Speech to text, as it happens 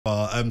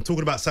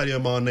Talking about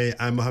Sadio Mane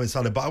and Mohamed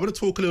Salah, but I want to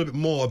talk a little bit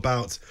more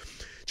about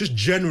just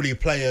generally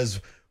players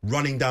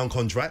running down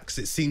contracts.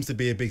 It seems to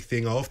be a big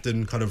thing. I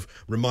often kind of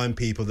remind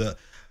people that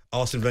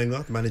Arsene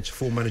Wenger,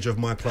 former manager of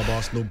my club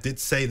Arsenal, did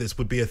say this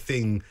would be a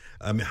thing.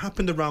 It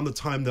happened around the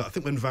time that I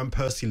think when Van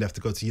Persie left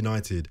to go to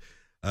United.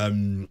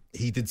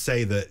 He did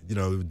say that,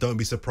 don't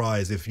be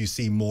surprised if you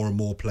see more and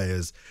more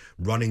players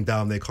running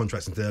down their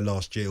contracts into their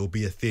last year. It will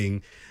be a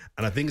thing.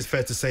 And I think it's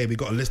fair to say we've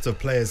got a list of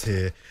players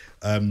here.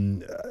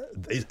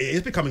 It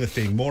is becoming a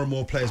thing. More and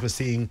more players we're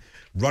seeing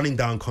running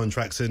down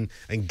contracts and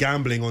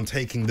gambling on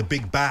taking the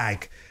big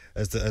bag,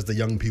 as the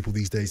young people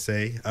these days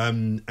say,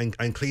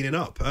 and cleaning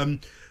up.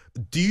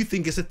 Do you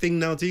think it's a thing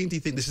now, Dean? Do you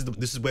think this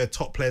is where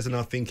top players are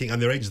now thinking,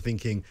 and their agents are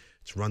thinking,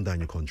 just run down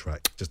your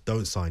contract, just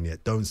don't sign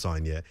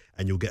yet,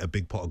 and you'll get a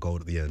big pot of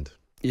gold at the end?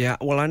 Yeah,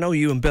 well, I know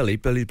you and Billy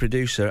the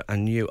producer,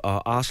 and you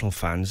are Arsenal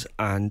fans,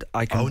 and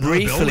I can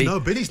briefly... No,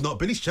 Billy's not.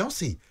 Billy's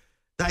Chelsea.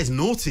 That is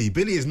naughty.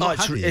 Billy is not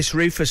happy. It's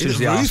Rufus who's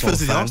the Arsenal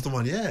fan. Arsenal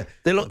one, yeah.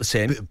 They look the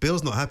same.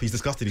 Bill's not happy. He's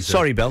disgusted. He said.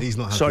 Sorry, Bill. He's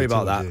not happy. Sorry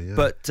about that. Yeah.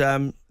 But,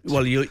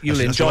 well,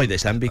 you'll enjoy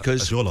this then,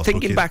 because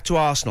thinking back to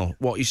Arsenal,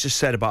 what you just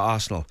said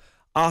about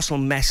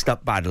Arsenal messed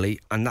up badly,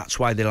 and that's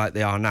why they're like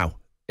they are now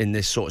in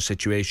this sort of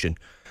situation.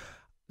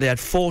 They had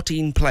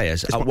 14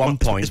 players at one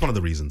point. It's one of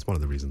the reasons.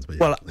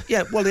 But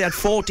yeah. Well, they had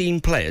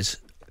 14 players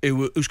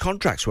whose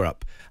contracts were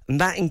up, and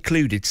that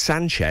included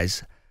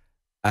Sanchez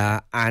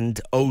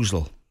and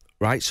Ozil.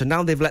 Right, so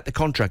now they've let the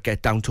contract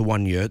get down to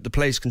 1 year. The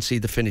players can see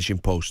the finishing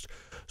post.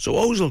 So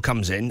Ozil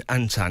comes in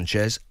and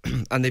Sanchez,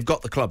 and they've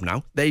got the club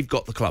now. They've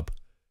got the club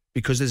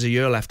because there's a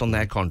year left on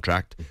their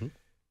contract. Mm-hmm.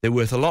 They're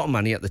worth a lot of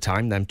money at the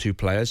time, them two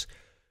players.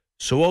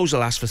 So Ozil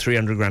asked for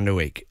 300 grand a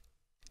week.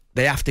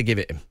 They have to give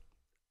it him,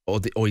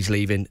 or he's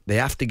leaving. They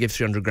have to give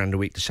 300 grand a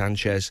week to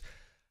Sanchez.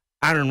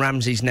 Aaron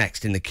Ramsey's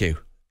next in the queue.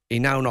 He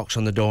now knocks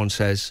on the door and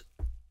says,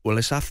 well,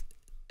 if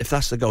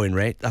that's the going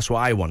rate, that's what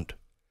I want.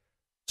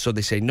 So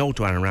they say no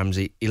to Aaron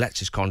Ramsey. He lets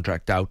his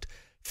contract out.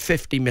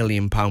 £50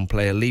 million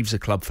player leaves the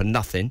club for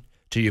nothing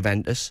to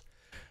Juventus.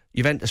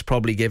 Juventus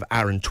probably give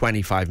Aaron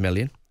 25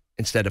 million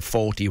instead of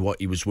 40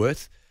 what he was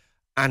worth,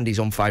 and he's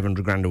on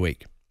 500 grand a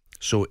week.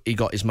 So he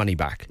got his money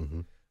back.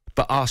 Mm-hmm.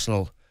 But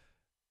Arsenal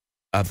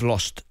have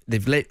lost.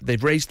 They've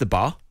raised the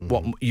bar. Mm-hmm.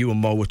 What you and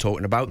Mo were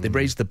talking about. Mm-hmm. They've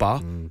raised the bar.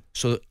 Mm-hmm.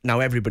 So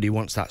now everybody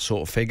wants that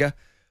sort of figure.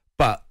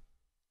 But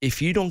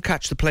if you don't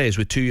catch the players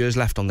with 2 years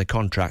left on their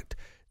contract,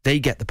 they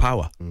get the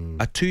power.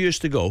 At 2 years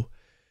to go,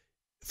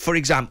 for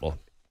example,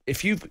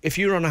 if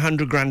you're on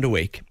 100 grand a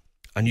week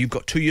and you've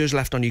got 2 years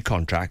left on your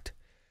contract,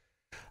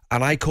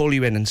 and I call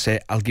you in and say,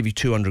 I'll give you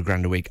 200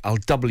 grand a week, I'll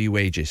double your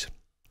wages,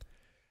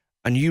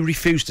 and you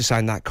refuse to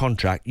sign that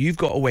contract, you've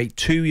got to wait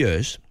 2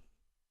 years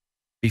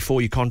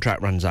before your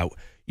contract runs out.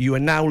 You are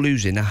now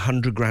losing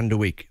 100 grand a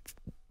week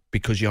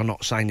because you're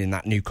not signing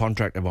that new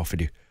contract I've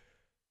offered you.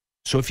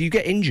 So if you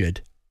get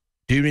injured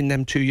during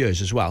them 2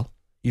 years as well,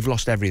 you've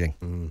lost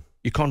everything.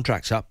 Your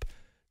contract's up.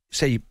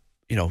 Say,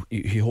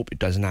 you hope it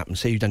doesn't happen.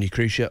 Say you've done your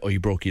cruciate or you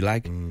broke your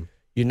leg.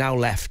 You're now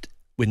left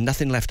with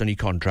nothing left on your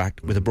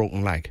contract with a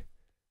broken leg,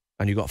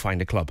 and you've got to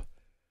find a club.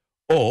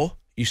 Or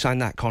you sign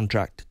that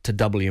contract to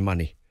double your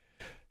money.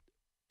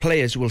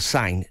 Players will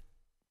sign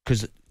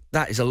because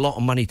that is a lot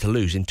of money to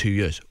lose in 2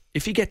 years.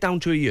 If you get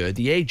down to a year,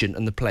 the agent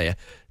and the player,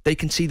 they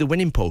can see the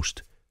winning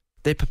post.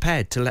 They're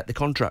prepared to let the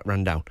contract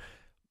run down.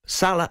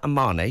 Salah and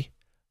Mane,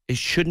 it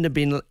shouldn't have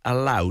been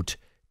allowed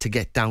to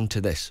get down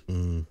to this.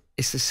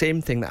 It's the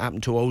same thing that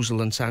happened to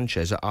Ozil and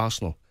Sanchez at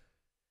Arsenal.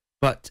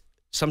 But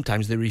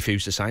sometimes they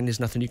refuse to sign. There's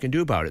nothing you can do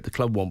about it. The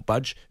club won't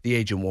budge. The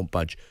agent won't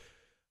budge.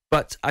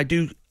 But I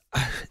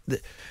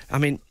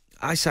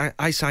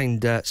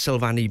signed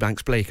Sylvain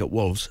Ebanks-Blake at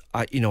Wolves.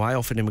 I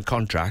offered him a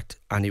contract,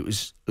 and it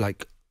was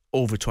like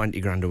over 20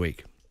 grand a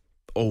week.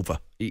 Over.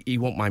 He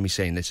won't mind me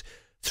saying this.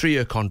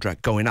 3-year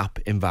contract going up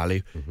in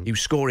value. Mm-hmm. He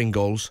was scoring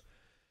goals.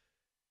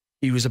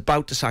 He was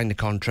about to sign the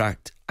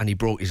contract, and he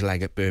broke his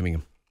leg at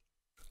Birmingham.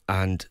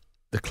 And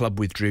the club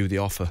withdrew the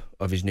offer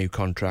of his new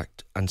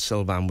contract, and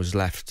Sylvain was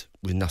left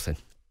with nothing.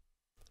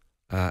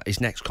 His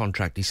next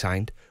contract he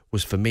signed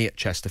was for me at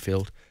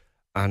Chesterfield,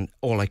 and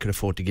all I could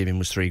afford to give him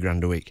was 3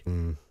 grand a week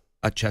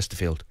at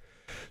Chesterfield.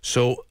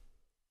 So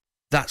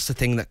that's the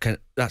thing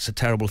that's a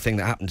terrible thing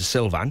that happened to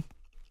Sylvain,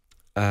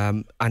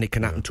 and it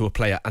can happen to a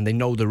player, and they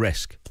know the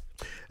risk.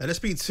 Let's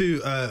speak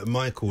to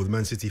Michael, the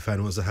Man City fan,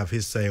 who wants to have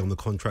his say on the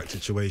contract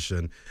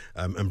situation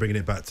and bringing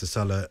it back to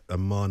Salah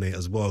and Mane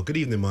as well. Good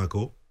evening,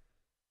 Michael.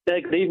 Yeah,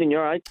 good evening. You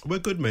all right? We're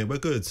good, mate. We're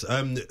good.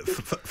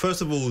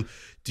 First of all,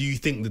 do you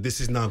think that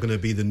this is now going to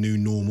be the new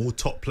normal?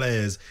 Top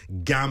players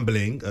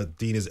gambling,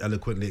 Dean has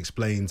eloquently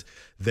explained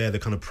there the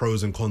kind of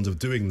pros and cons of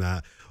doing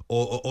that.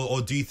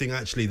 Or do you think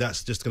actually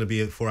that's just going to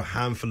be for a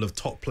handful of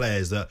top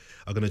players that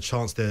are going to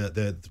chance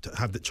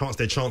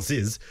their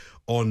chances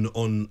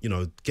on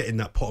getting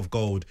that pot of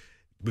gold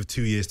with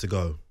 2 years to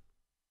go?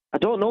 I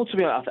don't know, to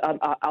be honest.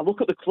 I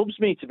look at the clubs,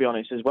 me, to be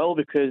honest, as well,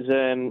 because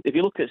if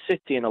you look at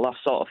City in the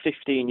last sort of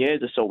 15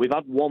 years or so, we've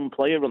had one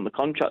player run the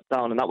contract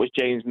down, and that was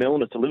James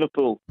Milner to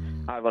Liverpool,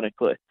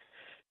 ironically.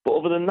 But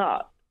other than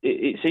that,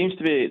 it seems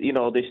to be,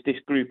 this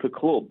group of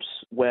clubs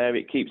where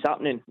it keeps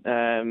happening,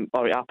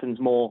 or it happens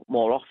more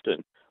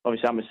often.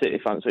 Obviously, I'm a City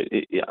fan, so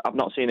I've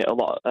not seen it a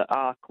lot at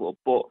our club.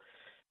 But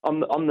on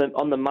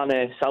the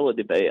Mane Salah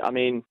debate, I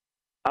mean,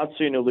 I'd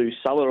sooner lose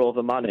Salah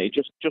over Mane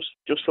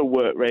just for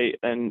work rate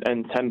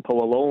and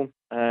tempo alone.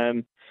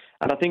 And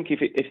I think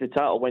if the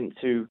title went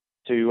to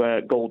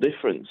goal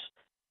difference,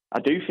 I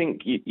do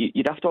think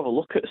you'd have to have a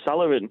look at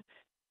Salah and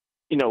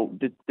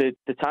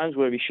the times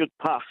where he should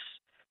pass.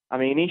 I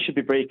mean, he should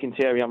be breaking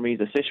Thierry Henry's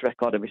assist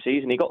record every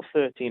season. He got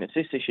 13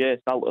 assists this year,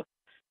 Salah.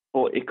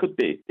 But it could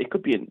be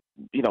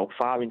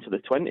far into the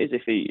 20s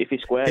if he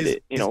squared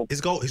it.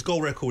 His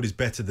goal record is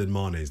better than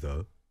Mane's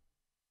though.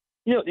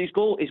 His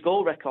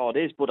goal record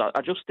is, but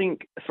I just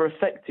think for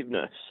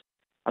effectiveness,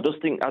 I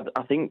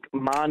think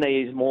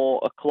Mane is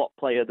more a clock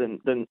player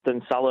than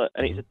Salah,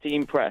 and it's a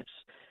team press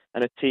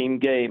and a team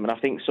game. And I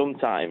think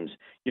sometimes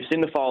you've seen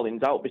the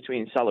fallings out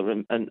between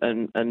Salah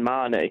and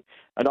Mane,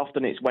 and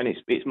often it's when it's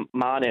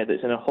Mane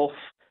that's in a huff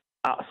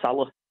at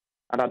Salah.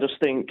 And I just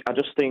think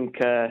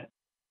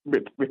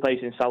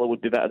replacing Salah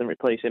would be better than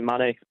replacing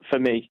Mane for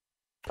me.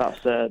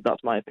 That's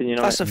my opinion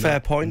on it. That's a fair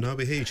point. No,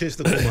 but here, cheers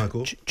to the call,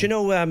 Michael. Do you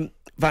know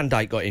Van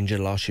Dijk got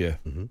injured last year?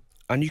 Mm-hmm.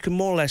 And you can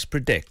more or less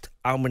predict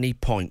how many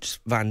points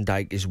Van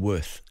Dijk is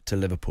worth to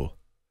Liverpool.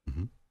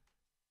 Mm-hmm.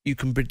 You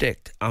can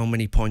predict how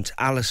many points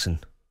Alisson,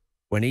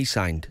 when he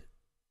signed,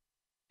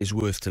 is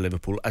worth to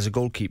Liverpool as a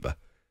goalkeeper.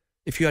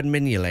 If you had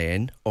Mignolet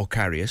in or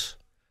Karius,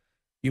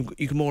 you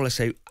can more or less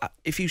say,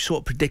 if you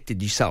sort of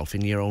predicted yourself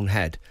in your own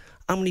head,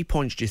 how many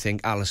points do you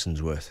think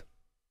Alisson's worth?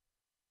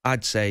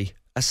 I'd say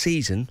a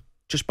season,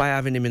 just by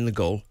having him in the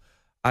goal,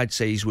 I'd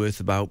say he's worth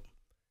about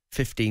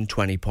 15,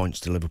 20 points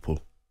to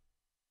Liverpool.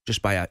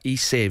 Just by he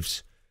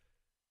saves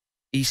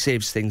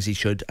things he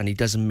should, and he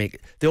doesn't make.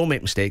 They all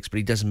make mistakes, but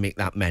he doesn't make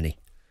that many.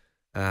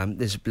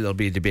 There'll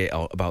be a debate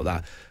about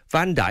that.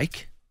 Van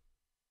Dijk,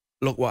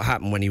 look what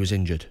happened when he was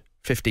injured.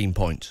 15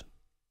 points.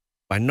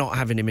 By not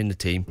having him in the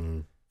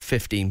team,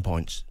 15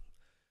 points.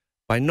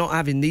 By not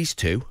having these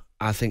two,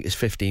 I think it's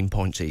 15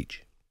 points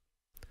each.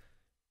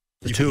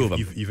 The two of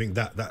them. You think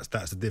that's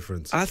the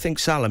difference? I think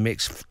Salah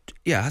makes.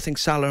 Yeah, I think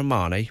Salah and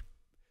Mane,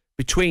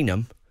 between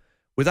them,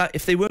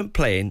 if they weren't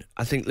playing,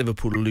 I think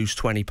Liverpool will lose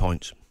 20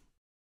 points.